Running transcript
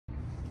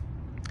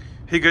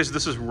Hey guys,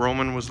 this is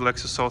Roman with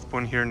Lexus South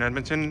Point here in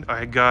Edmonton.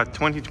 I got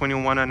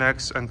 2021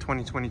 NX and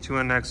 2022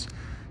 NX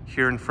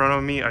here in front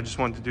of me. I just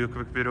wanted to do a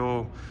quick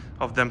video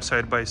of them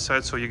side by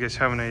side so you guys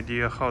have an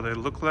idea how they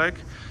look like.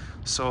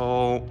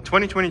 So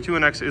 2022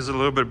 NX is a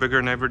little bit bigger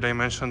in every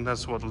dimension.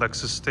 That's what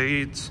Lexus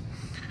states.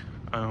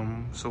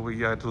 So we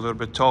got a little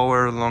bit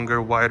taller,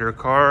 longer, wider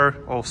car,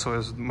 also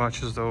as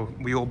much as the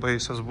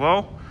wheelbase as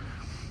well.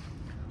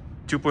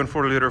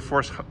 2.4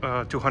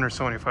 liter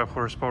 275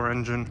 horsepower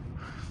engine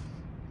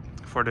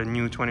for the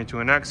new 22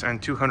 NX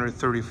and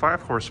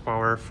 235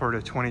 horsepower for the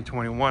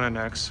 2021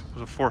 NX. It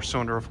was a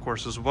 4-cylinder, of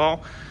course, as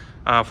well.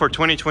 For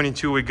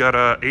 2022, we got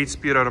a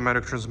 8-speed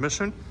automatic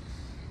transmission.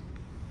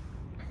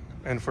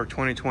 And for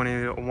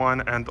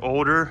 2021 and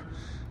older,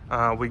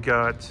 we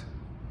got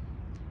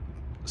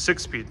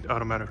 6-speed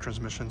automatic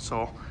transmission.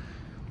 So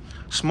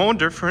small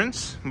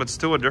difference, but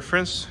still a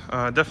difference.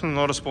 Definitely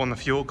noticeable in the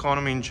fuel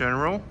economy in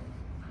general.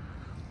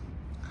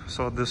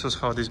 So this is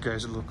how these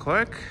guys look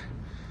like.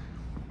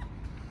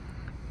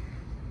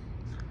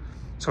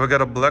 So we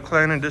got a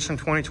Blackline Edition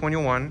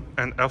 2021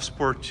 and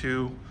F-Sport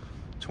 2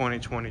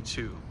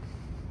 2022.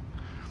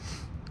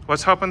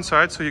 Let's hop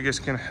inside so you guys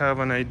can have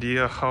an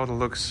idea how it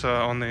looks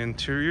on the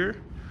interior.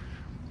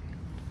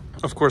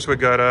 Of course, we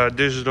got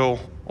digital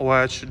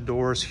latch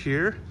doors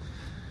here,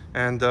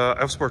 and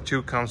F-Sport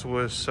 2 comes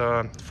with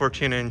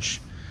 14-inch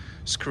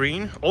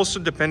screen. Also,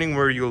 depending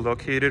where you're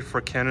located,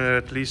 for Canada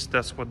at least,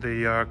 that's what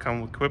they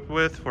come equipped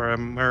with. For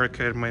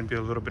America, it might be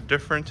a little bit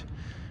different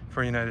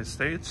for United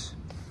States.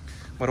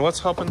 But let's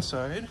hop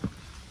inside.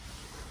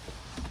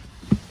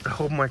 I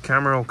hope my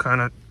camera will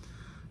kind of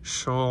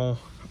show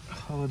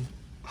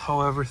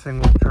how everything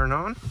will turn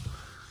on.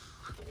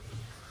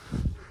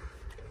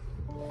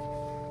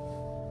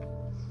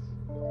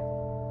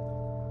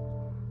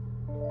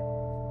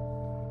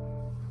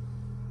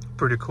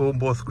 Pretty cool,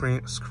 both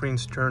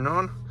screens turn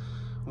on,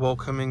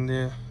 welcoming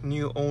the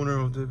new owner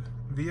of the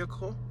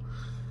vehicle.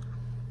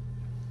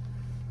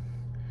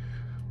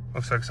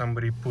 Looks like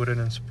somebody put it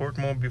in sport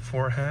mode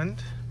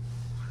beforehand.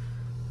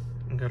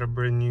 Got a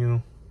brand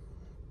new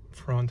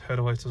front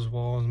headlights as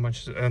well, and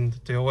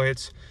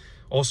taillights.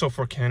 Also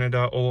for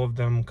Canada, all of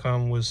them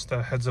come with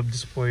the heads-up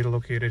display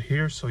located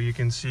here, so you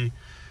can see.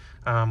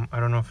 I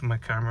don't know if my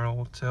camera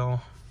will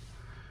tell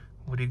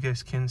what you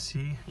guys can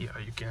see. Yeah,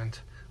 you can't,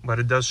 but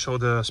it does show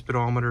the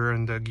speedometer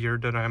and the gear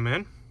that I'm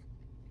in.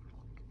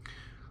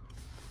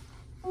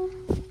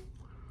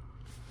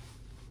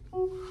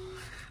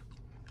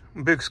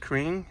 Big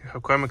screen. You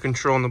have climate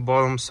control on the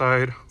bottom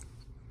side,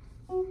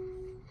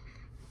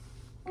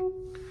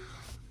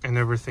 and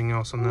everything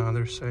else on the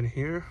other side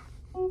here.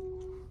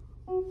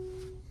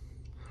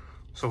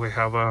 So we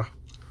have a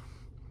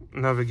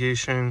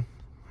navigation,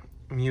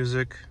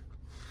 music,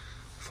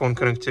 phone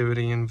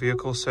connectivity, and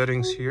vehicle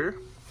settings here.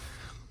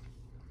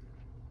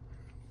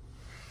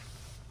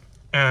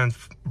 And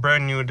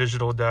brand new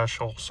digital dash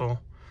also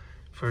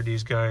for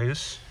these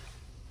guys.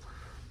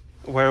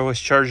 Wireless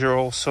charger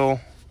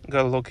also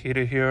got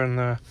located here on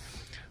the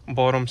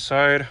bottom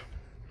side.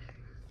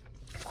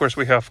 Of course,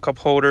 we have cup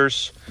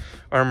holders,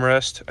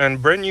 armrest,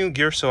 and brand new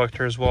gear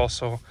selector as well.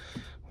 So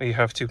we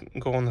have to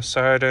go on the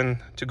side, and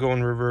to go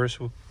in reverse,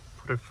 we'll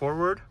put it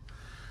forward.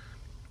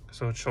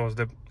 So it shows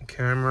the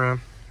camera.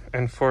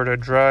 And for the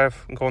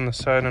drive, go on the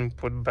side and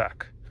put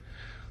back.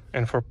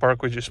 And for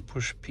park, we just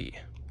push P.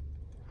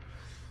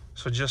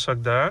 So just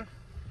like that.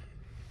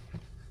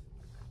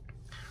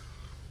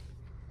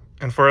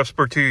 And for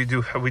F-Sport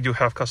 2, we do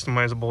have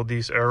customizable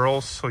these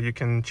arrows, so you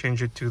can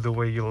change it to the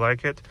way you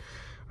like it.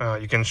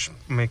 You can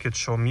make it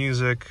show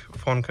music,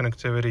 phone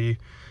connectivity,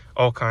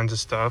 all kinds of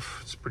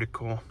stuff. It's pretty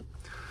cool.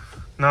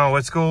 Now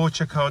let's go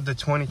check out the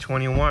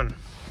 2021.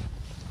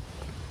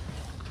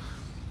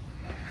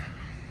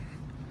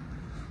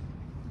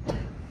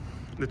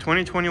 The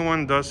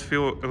 2021 does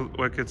feel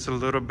like it's a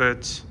little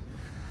bit,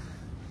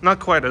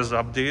 not quite as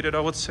updated, I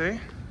would say.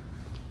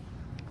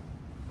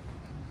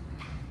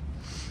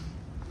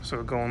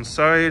 So go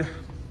inside.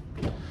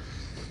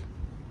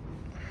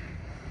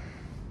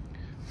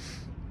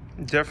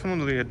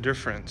 Definitely a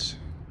difference.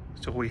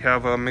 So we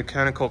have a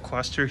mechanical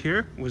cluster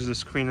here with the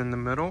screen in the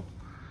middle,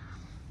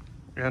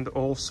 and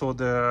also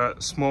the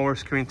smaller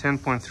screen,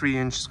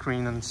 10.3-inch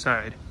screen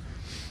inside.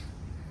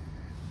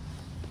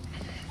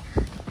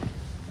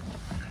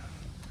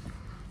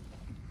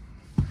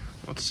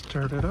 Let's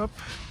start it up.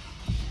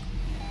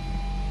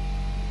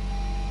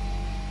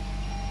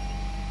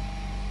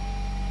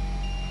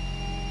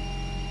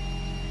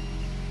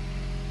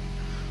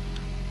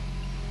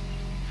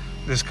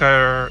 This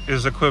car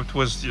is equipped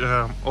with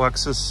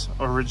Lexus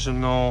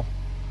original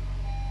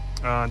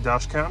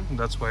dash cam.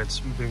 That's why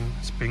it's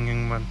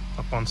pinging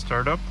upon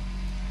startup.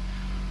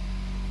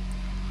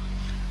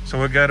 So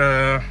we got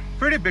a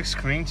pretty big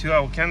screen too.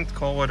 I can't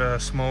call it a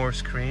smaller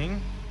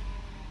screen,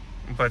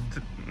 but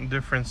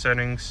different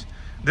settings.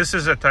 This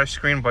is a touch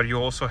screen, but you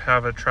also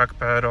have a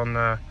trackpad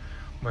on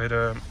by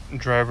the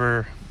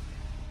driver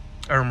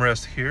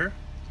armrest here.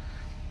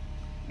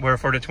 Where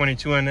for the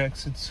 22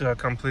 NX, it's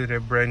completely a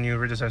brand new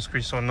redesigned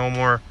screen, so no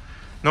more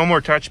No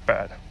more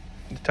touchpad.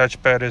 The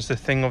touchpad is the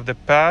thing of the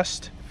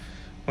past,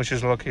 which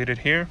is located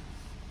here.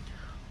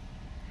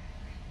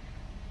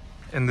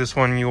 In this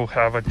one, you'll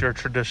have your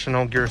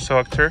traditional gear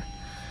selector,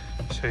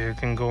 so you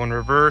can go in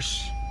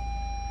reverse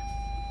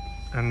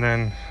and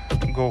then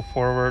go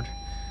forward.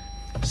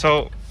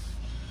 So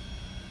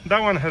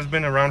that one has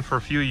been around for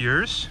a few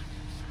years,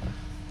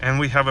 and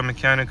we have a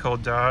mechanical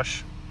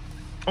dash,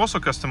 also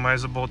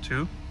customizable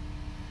too.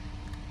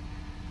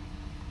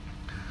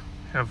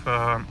 We have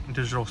a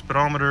digital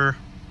speedometer,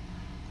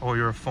 all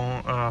your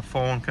phone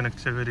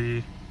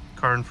connectivity,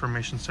 car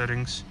information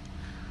settings,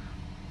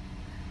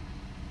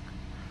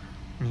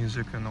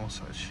 music, and all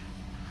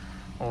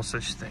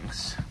such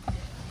things.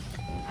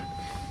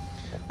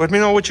 Let me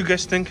know what you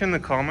guys think in the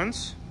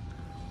comments.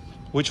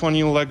 Which one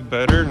you like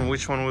better and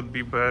which one would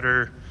be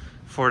better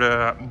for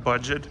the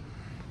budget.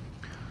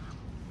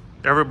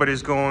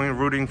 Everybody's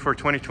rooting for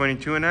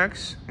 2022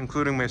 NX,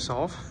 including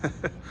myself,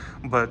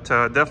 but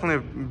definitely a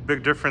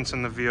big difference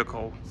in the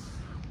vehicle.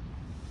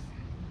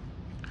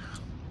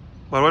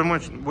 Well,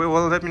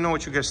 let me know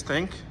what you guys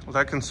think.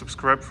 Like and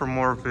subscribe for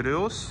more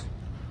videos.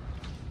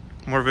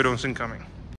 More videos incoming.